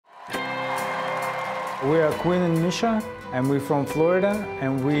We are Quin and Misha, and we're from Florida,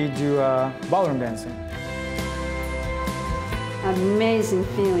 and we do ballroom dancing. Amazing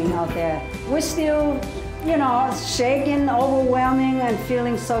feeling out there. We're still, you know, shaking, overwhelming, and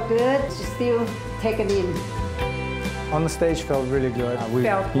feeling so good. Just still take it in. On the stage felt really good. We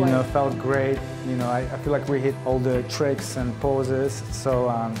felt great. You know, I feel like we hit all the tricks and poses, so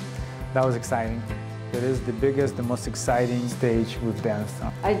that was exciting. It is the biggest, the most exciting stage we've danced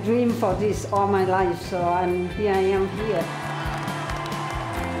on. I dreamed for this all my life, so here I am here.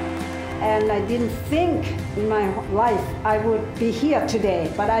 And I didn't think in my life I would be here today,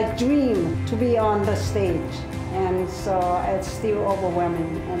 but I dreamed to be on the stage. And so it's still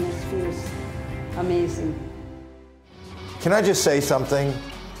overwhelming, and it feels amazing. Can I just say something?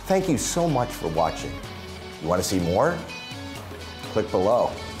 Thank you so much for watching. You want to see more? Click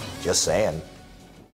below. Just saying.